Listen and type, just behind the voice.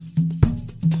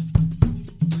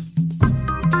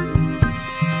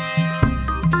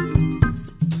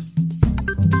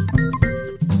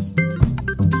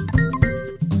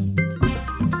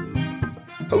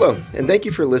and thank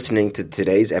you for listening to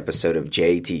today's episode of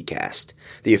JAT Cast,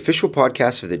 the official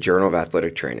podcast of the Journal of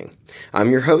Athletic Training.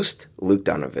 I'm your host, Luke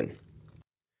Donovan.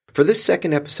 For this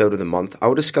second episode of the month, I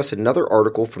will discuss another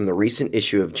article from the recent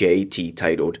issue of JAT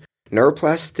titled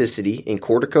Neuroplasticity in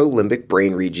Corticolimbic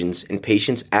Brain Regions in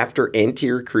Patients After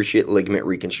Anterior Cruciate Ligament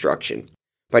Reconstruction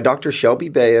by Dr. Shelby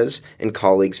Baez and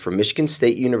colleagues from Michigan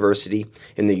State University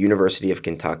and the University of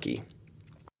Kentucky.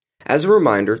 As a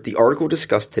reminder, the article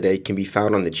discussed today can be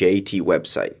found on the JAT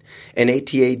website,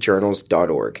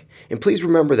 natajournals.org, and please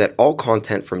remember that all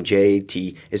content from JAT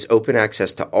is open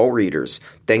access to all readers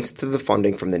thanks to the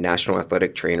funding from the National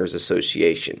Athletic Trainers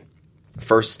Association.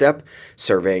 First step,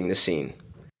 surveying the scene.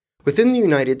 Within the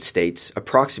United States,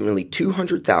 approximately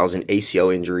 200,000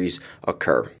 ACL injuries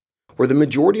occur, where the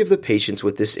majority of the patients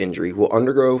with this injury will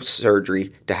undergo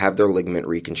surgery to have their ligament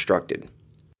reconstructed.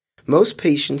 Most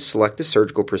patients select a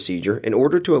surgical procedure in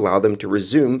order to allow them to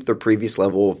resume their previous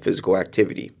level of physical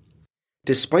activity.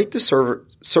 Despite the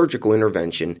surgical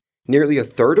intervention, nearly a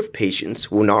third of patients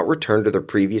will not return to their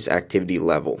previous activity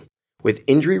level, with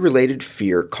injury-related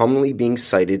fear commonly being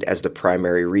cited as the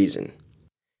primary reason.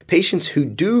 Patients who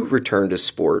do return to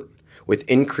sport with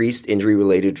increased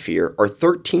injury-related fear are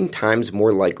 13 times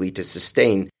more likely to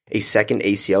sustain a second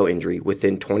ACL injury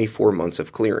within 24 months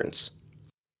of clearance.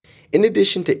 In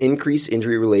addition to increased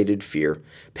injury-related fear,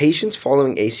 patients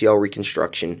following ACL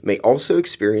reconstruction may also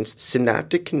experience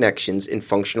synaptic connections in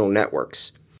functional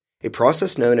networks, a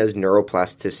process known as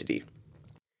neuroplasticity.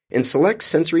 In select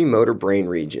sensory motor brain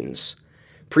regions,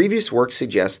 previous work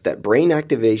suggests that brain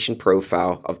activation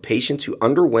profile of patients who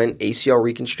underwent ACL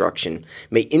reconstruction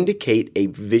may indicate a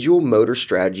visual motor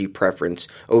strategy preference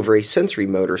over a sensory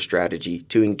motor strategy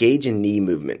to engage in knee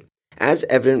movement, as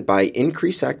evident by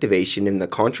increased activation in the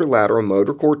contralateral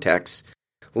motor cortex,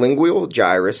 lingual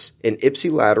gyrus, and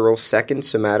ipsilateral second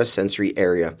somatosensory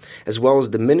area, as well as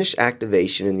diminished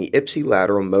activation in the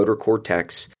ipsilateral motor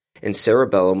cortex and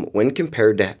cerebellum when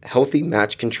compared to healthy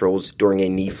match controls during a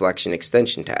knee flexion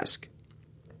extension task.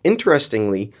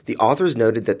 Interestingly, the authors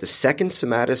noted that the second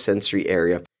somatosensory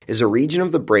area is a region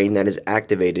of the brain that is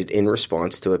activated in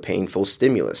response to a painful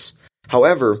stimulus.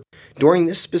 However, during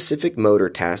this specific motor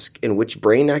task in which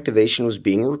brain activation was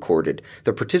being recorded,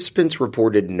 the participants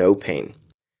reported no pain,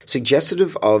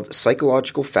 suggestive of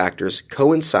psychological factors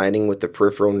coinciding with the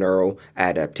peripheral neural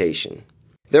adaptation.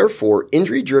 Therefore,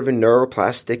 injury-driven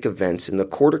neuroplastic events in the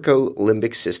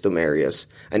corticolimbic system areas,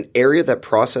 an area that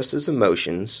processes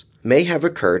emotions, may have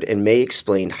occurred and may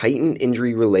explain heightened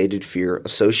injury-related fear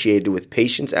associated with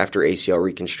patients after ACL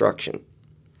reconstruction.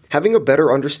 Having a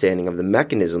better understanding of the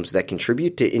mechanisms that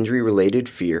contribute to injury-related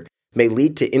fear may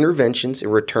lead to interventions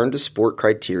and return-to-sport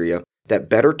criteria that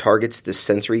better targets this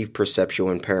sensory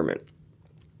perceptual impairment.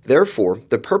 Therefore,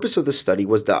 the purpose of the study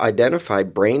was to identify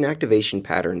brain activation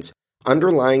patterns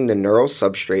underlying the neural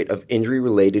substrate of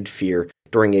injury-related fear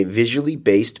during a visually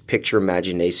based picture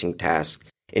imagination task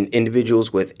in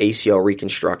individuals with ACL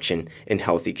reconstruction and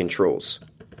healthy controls.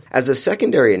 As a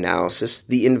secondary analysis,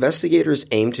 the investigators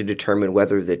aimed to determine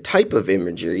whether the type of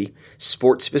imagery,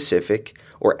 sport-specific,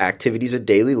 or activities of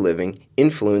daily living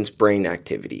influence brain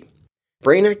activity.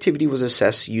 Brain activity was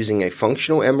assessed using a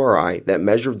functional MRI that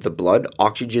measured the blood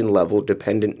oxygen level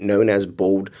dependent known as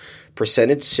BOLD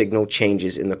percentage signal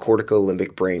changes in the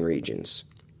corticolimbic brain regions.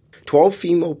 12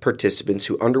 female participants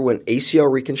who underwent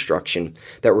ACL reconstruction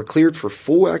that were cleared for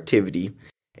full activity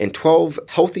and 12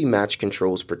 healthy match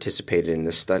controls participated in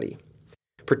this study.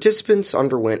 Participants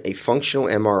underwent a functional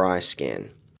MRI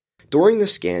scan. During the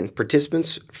scan,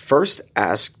 participants first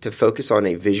asked to focus on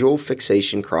a visual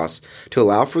fixation cross to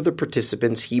allow for the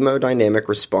participants' hemodynamic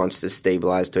response to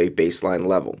stabilize to a baseline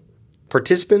level.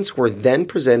 Participants were then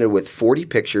presented with 40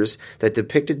 pictures that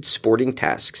depicted sporting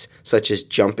tasks such as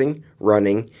jumping,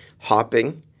 running,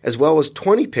 hopping, as well as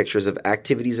 20 pictures of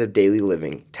activities of daily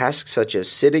living, tasks such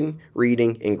as sitting,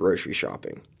 reading, and grocery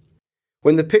shopping.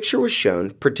 When the picture was shown,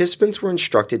 participants were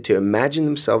instructed to imagine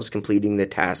themselves completing the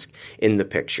task in the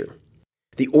picture.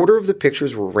 The order of the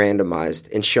pictures were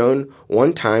randomized and shown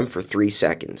one time for 3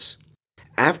 seconds.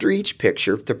 After each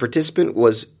picture, the participant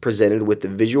was presented with the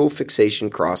visual fixation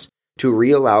cross to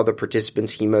reallow the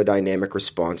participant's hemodynamic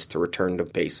response to return to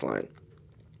baseline.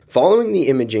 Following the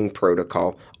imaging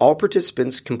protocol, all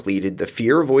participants completed the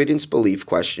Fear Avoidance Belief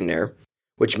Questionnaire,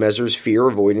 which measures fear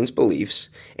avoidance beliefs,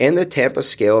 and the Tampa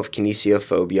Scale of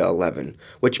Kinesiophobia 11,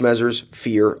 which measures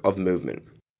fear of movement.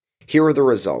 Here are the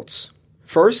results.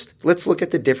 First, let's look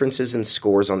at the differences in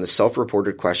scores on the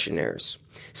self-reported questionnaires.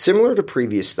 Similar to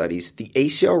previous studies, the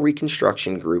ACL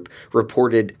reconstruction group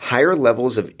reported higher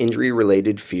levels of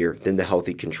injury-related fear than the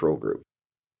healthy control group.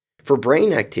 For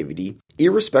brain activity,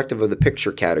 irrespective of the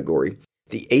picture category,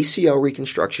 the ACL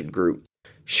reconstruction group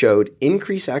showed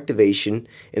increased activation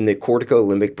in the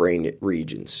cortico-limbic brain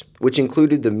regions, which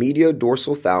included the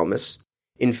medial-dorsal thalamus,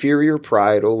 inferior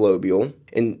parietal lobule,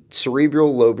 and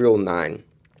cerebral lobule 9,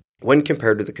 when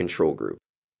compared to the control group.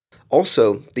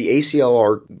 Also, the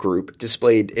ACLR group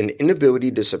displayed an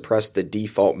inability to suppress the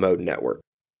default mode network.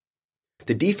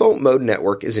 The default mode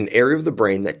network is an area of the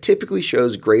brain that typically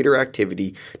shows greater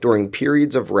activity during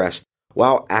periods of rest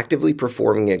while actively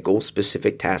performing a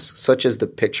goal-specific task such as the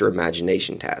picture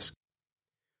imagination task.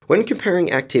 When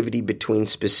comparing activity between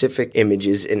specific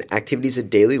images and activities of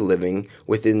daily living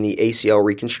within the ACL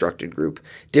reconstructed group,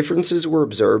 differences were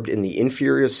observed in the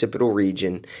inferior occipital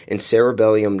region and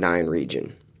cerebellum 9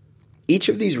 region. Each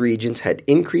of these regions had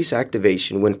increased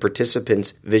activation when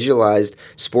participants visualized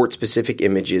sport-specific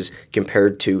images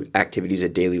compared to activities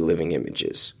of daily living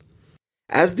images.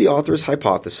 As the authors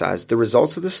hypothesized, the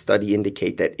results of the study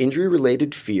indicate that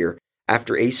injury-related fear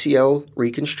after ACL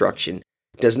reconstruction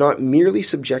does not merely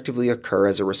subjectively occur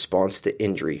as a response to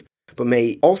injury, but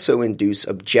may also induce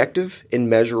objective and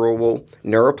measurable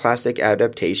neuroplastic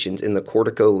adaptations in the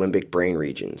cortico-limbic brain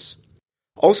regions.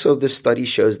 Also, this study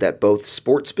shows that both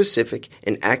sport-specific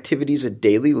and activities of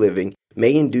daily living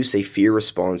may induce a fear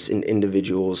response in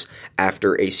individuals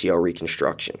after ACL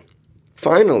reconstruction.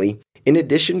 Finally, in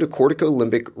addition to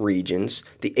cortico-limbic regions,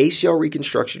 the ACL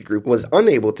reconstruction group was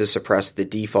unable to suppress the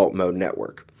default mode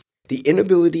network. The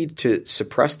inability to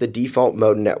suppress the default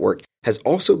mode network has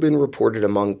also been reported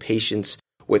among patients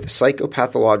with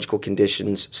psychopathological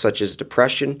conditions such as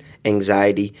depression,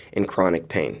 anxiety, and chronic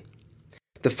pain.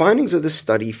 The findings of this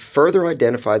study further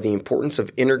identify the importance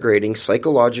of integrating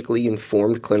psychologically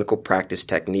informed clinical practice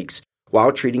techniques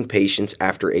while treating patients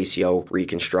after ACL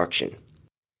reconstruction.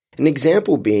 An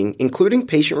example being including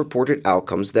patient-reported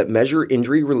outcomes that measure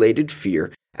injury-related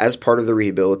fear as part of the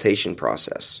rehabilitation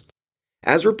process.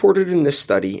 As reported in this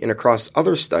study and across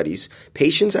other studies,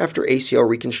 patients after ACL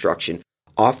reconstruction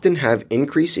often have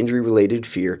increased injury-related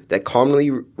fear that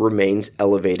commonly remains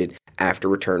elevated after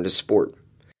return to sport.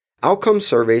 Outcome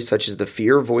surveys such as the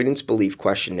Fear Avoidance Belief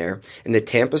Questionnaire and the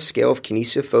Tampa Scale of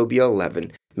Kinesiophobia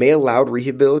 11 may allow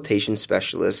rehabilitation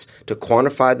specialists to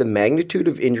quantify the magnitude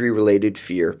of injury-related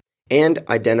fear and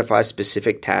identify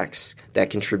specific tasks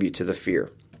that contribute to the fear.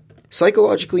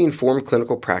 Psychologically informed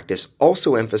clinical practice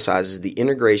also emphasizes the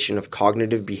integration of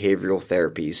cognitive behavioral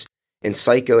therapies and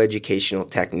psychoeducational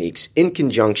techniques in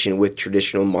conjunction with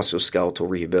traditional musculoskeletal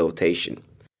rehabilitation.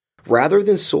 Rather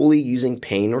than solely using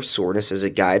pain or soreness as a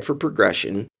guide for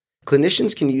progression,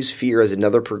 clinicians can use fear as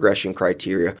another progression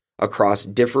criteria across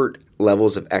different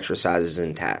levels of exercises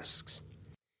and tasks.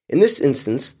 In this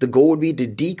instance, the goal would be to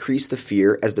decrease the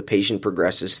fear as the patient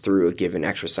progresses through a given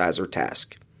exercise or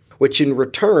task, which in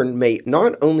return may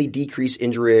not only decrease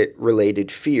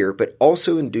injury-related fear, but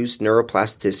also induce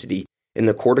neuroplasticity in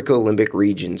the cortico-limbic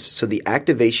regions, so the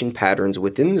activation patterns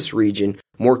within this region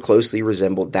more closely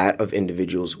resemble that of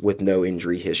individuals with no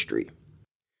injury history.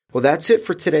 Well, that's it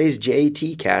for today's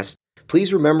JAT Cast.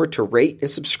 Please remember to rate and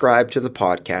subscribe to the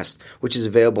podcast, which is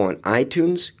available on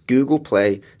iTunes, Google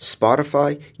Play,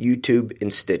 Spotify, YouTube,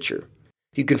 and Stitcher.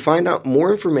 You can find out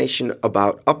more information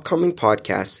about upcoming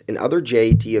podcasts and other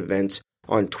JAT events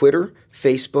on Twitter,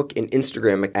 Facebook, and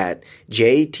Instagram at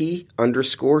JAT_NATA.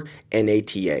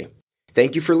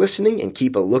 Thank you for listening and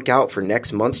keep a lookout for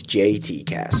next month's JAT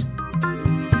Cast.